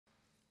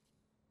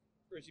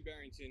Richie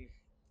Barrington,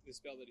 the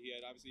spell that he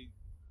had, obviously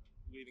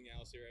leaving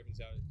Alistair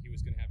Evans out, he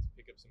was going to have to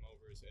pick up some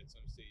overs at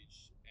some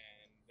stage.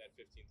 And that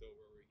 15th over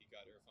where he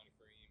got Irfan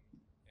Kareem,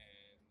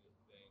 and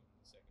then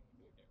the second,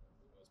 I can't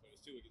remember who it was, but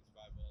it was 2 wickets,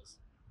 5 balls.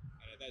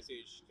 And at that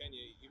stage,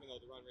 Kenya, even though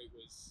the run rate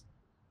was,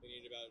 they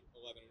needed about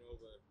 11 and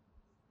over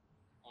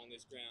on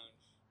this ground,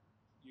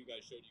 you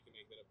guys showed you can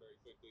make that up very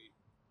quickly.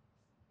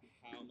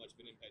 How much of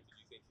an impact did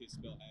you think his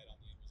spell had on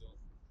the end result?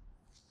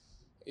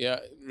 Yeah,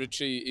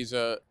 Richie is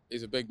a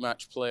big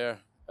match player.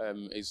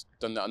 He's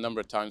done that a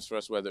number of times for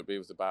us, whether it be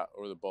with the bat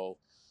or the ball,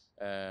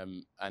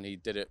 and he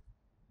did it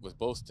with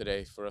both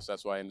today for us.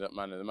 That's why I ended up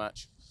man of the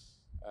match.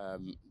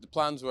 The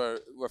plans were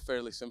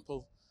fairly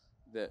simple.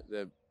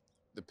 The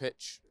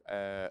pitch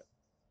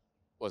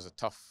was a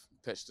tough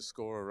pitch to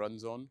score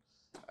runs on,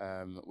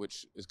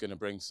 which is going to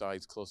bring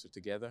sides closer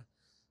together.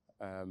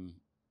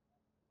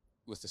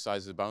 With the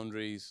size of the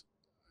boundaries,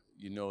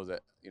 you know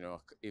that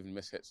even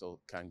mishits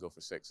can go for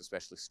six,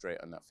 especially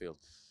straight on that field.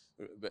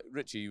 But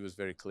Richie was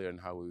very clear in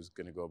how he was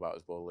going to go about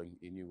his bowling.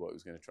 He knew what he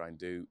was going to try and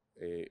do.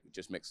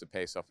 Just mix the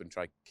pace up and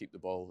try to keep the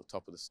ball at the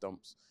top of the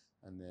stumps,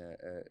 and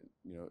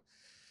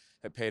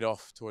it paid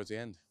off towards the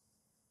end.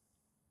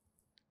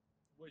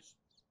 Which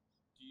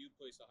do you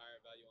place a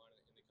higher value on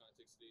in the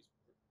context of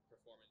today's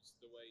performance?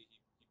 The way he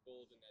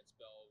bowled in that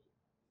spell,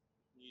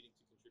 needing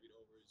to contribute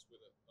overs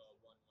with a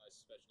one less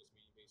specialist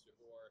medium pacer,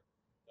 or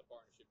the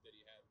partnership that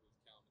he had with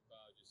Cal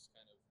McLeod, just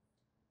kind of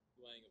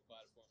laying a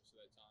platform so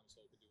that Tom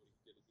Sol could do what he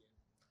did at the end?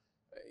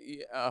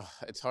 Yeah,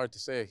 it's hard to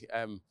say.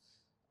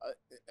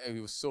 He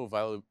was so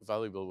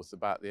valuable with the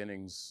bat. The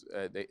innings,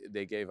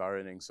 they gave our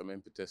innings some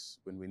impetus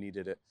when we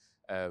needed it.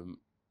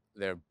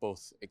 They're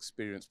both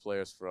experienced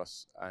players for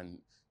us, and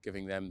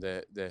giving them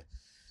the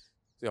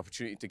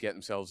opportunity to get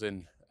themselves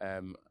in,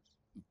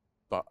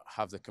 but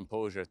have the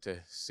composure to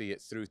see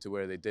it through to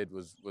where they did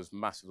was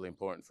massively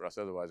important for us.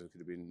 Otherwise, we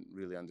could have been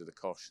really under the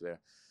cosh there.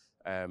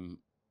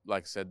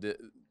 Like I said,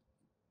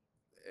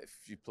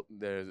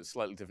 there's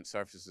slightly different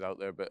surfaces out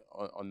there, but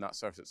on that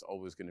surface, it's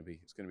always going to be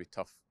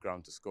tough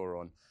ground to score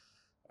on.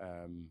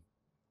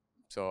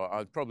 So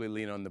I'd probably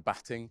lean on the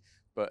batting,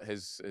 but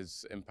his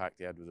impact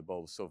he had with the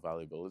ball was so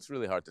valuable. It's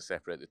really hard to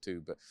separate the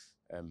two, but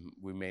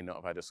we may not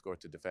have had a score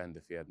to defend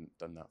if he hadn't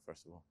done that,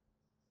 first of all.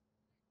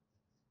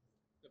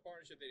 The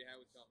partnership that he had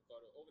with Cal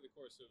McLeod over the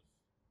course of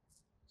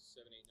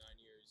 7, 8, 9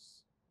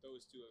 years,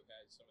 those two have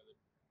had some of the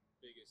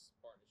biggest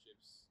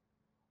partnerships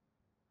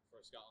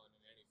for Scotland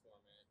in any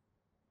format.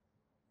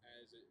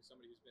 As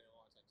somebody who's been a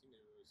long time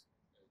teammate with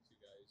those two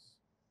guys,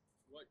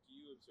 what do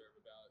you observe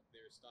about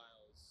their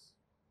styles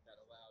that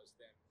allows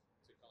them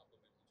to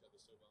complement each other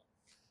so well?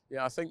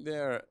 Yeah, I think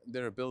their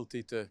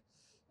ability to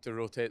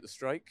rotate the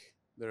strike,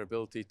 their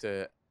ability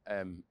to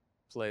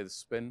play the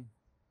spin,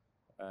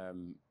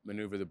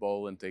 maneuver the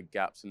ball into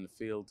gaps in the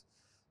field.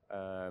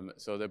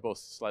 So they're both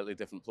slightly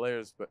different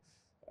players, but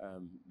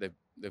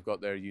they've got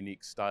their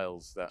unique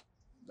styles that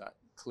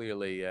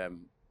clearly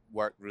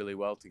work really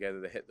well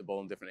together. They hit the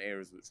ball in different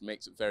areas, which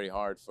makes it very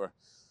hard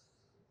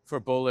for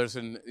bowlers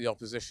in the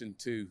opposition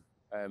to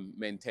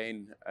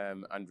maintain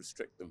and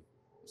restrict them.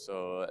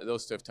 So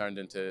those two have turned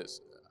into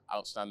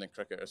outstanding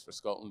cricketers for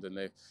Scotland, and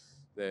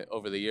they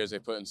over the years they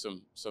put in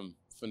some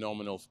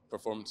phenomenal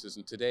performances.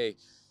 And today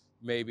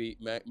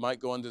might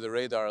go under the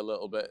radar a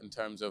little bit in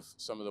terms of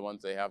some of the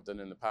ones they have done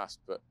in the past,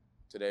 but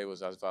today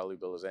was as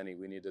valuable as any.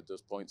 We needed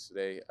those points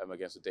today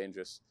against a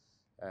dangerous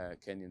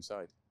Kenyan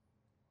side.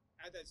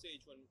 At that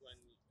stage when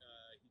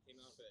he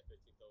came out for that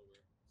 15th over,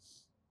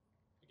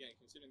 again,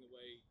 considering the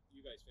way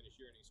you guys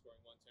finished your innings, scoring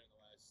 110 in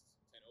the last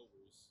 10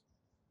 overs,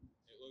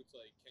 it looked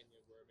like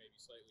Kenya were maybe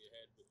slightly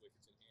ahead with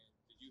wickets in hand.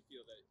 Did you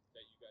feel that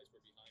you guys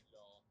were behind it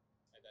all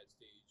at that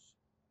stage?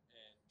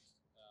 And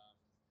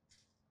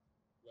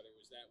whether it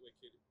was that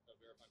wicket of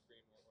Irfan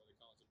Kareem or the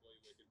Collins of Boy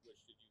wicket,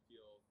 which did you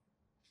feel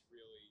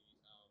really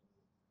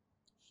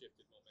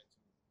shifted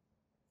momentum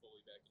fully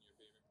back in your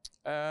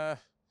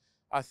favor?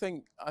 I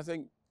think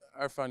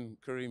Irfan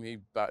Kareem, he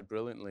batted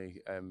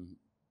brilliantly.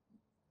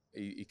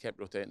 He kept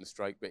rotating the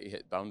strike, but he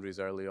hit boundaries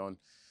early on.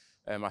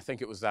 I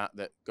think it was that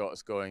got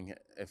us going.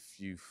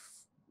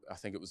 I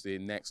think it was the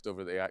next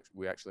over that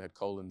we actually had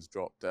Collins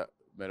dropped at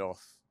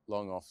mid-off,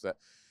 long off, that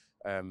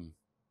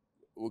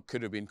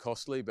could have been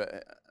costly,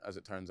 but as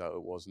it turns out,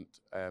 it wasn't.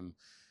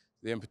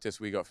 The impetus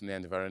we got from the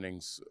end of our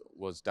innings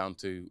was down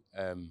to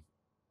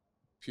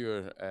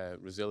pure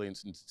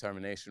resilience and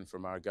determination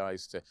from our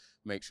guys to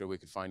make sure we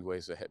could find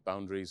ways to hit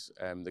boundaries.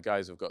 The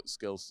guys have got the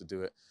skills to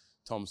do it.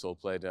 Tom Sol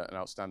played an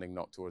outstanding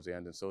knock towards the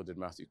end, and so did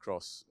Matthew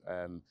Cross.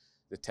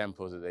 The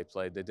tempo that they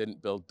played, they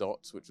didn't build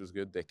dots, which was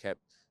good. They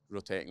kept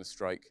rotating the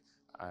strike,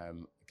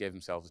 gave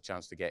themselves a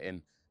chance to get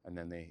in, and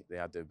then they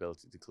had the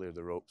ability to clear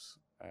the ropes.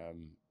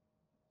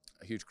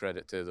 A huge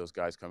credit to those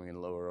guys coming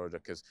in lower order,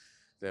 because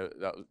that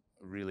was a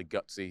really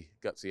gutsy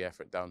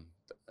effort down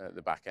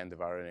the back end of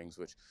our innings,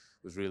 which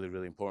was really,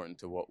 really important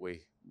to what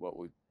we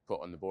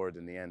put on the board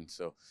in the end.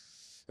 So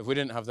if we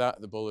didn't have that,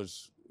 the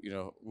bowlers,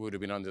 would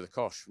have been under the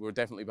cosh. We were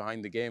definitely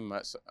behind the game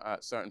at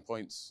certain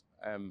points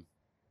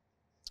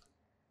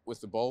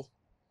with the ball.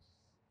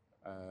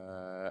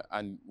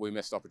 and we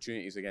missed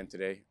opportunities again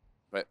today.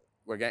 But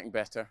we're getting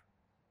better.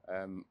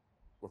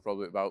 We're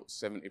probably about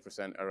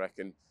 70%, I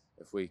reckon.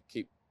 If we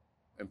keep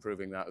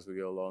improving that as we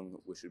go along,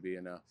 we should be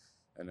in a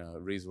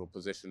reasonable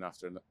position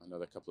after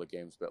another couple of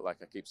games. But like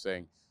I keep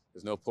saying,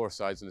 there's no poor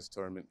sides in this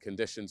tournament.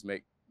 Conditions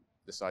make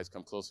the sides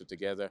come closer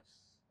together.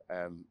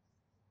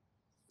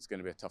 It's going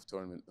to be a tough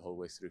tournament the whole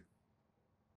way through.